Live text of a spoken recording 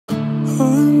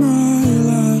on my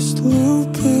last little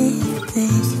bit of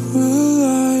breath. Will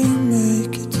I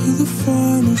make it to the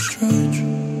final stretch?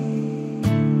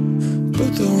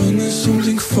 But the wind is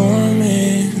something for me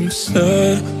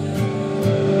instead.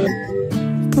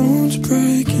 Bones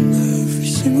breaking, every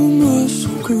single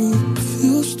muscle group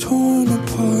feels torn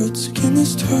apart, skin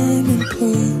is turning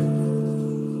blue.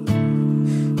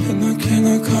 And I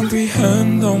cannot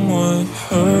comprehend on what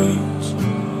hurts.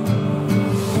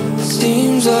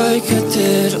 Seems like I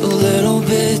did a little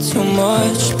bit too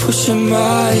much, pushing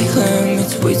my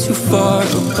limits way too far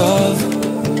above.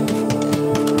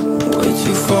 Way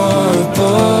too far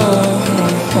above.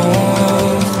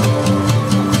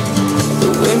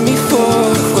 The wind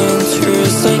before winter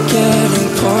is like getting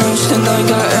punched, and I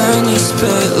got any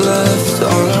spit left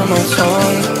under my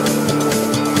tongue.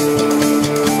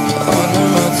 Under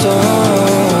my tongue.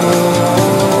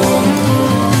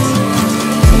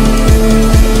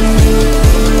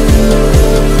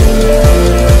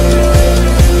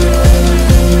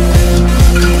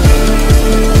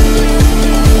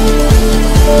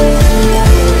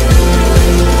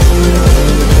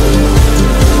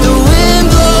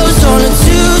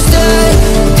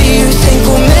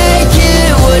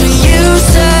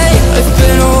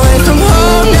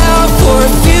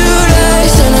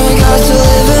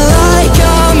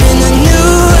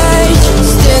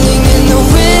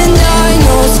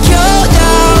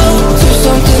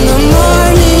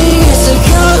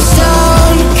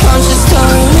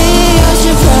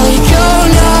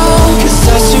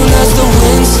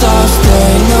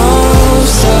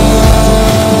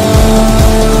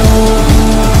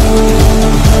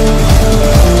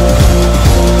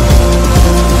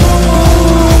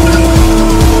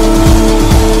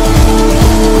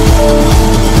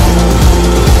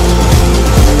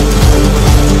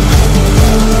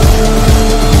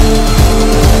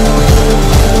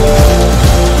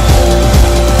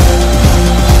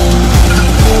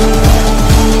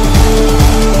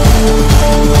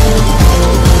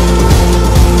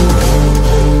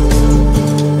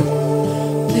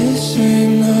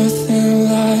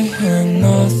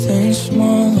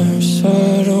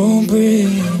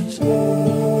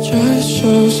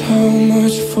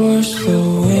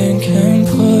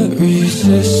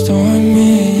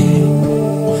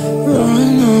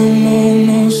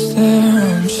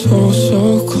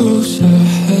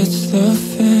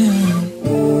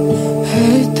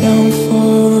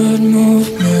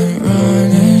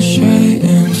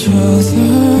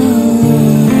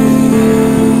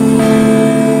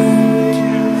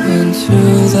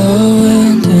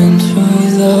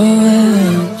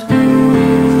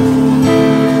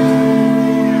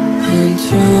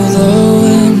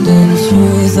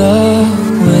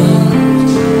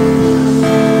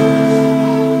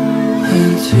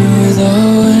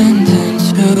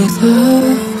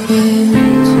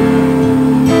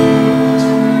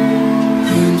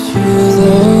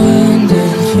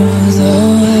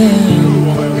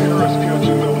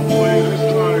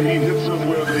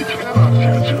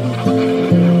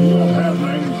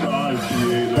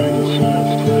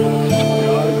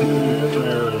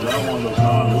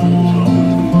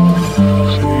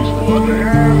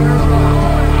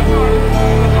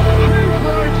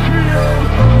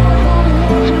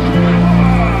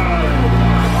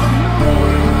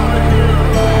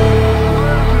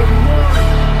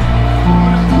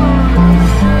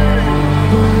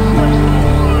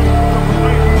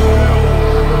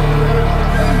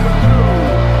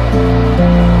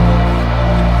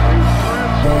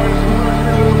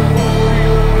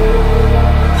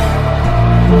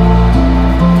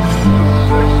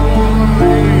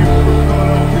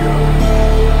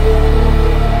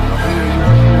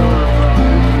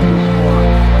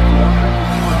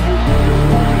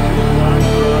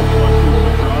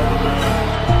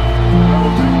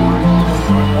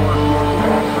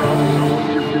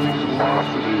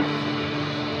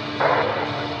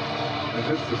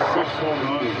 Hits the 6 home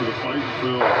runs for the fight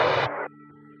Phil.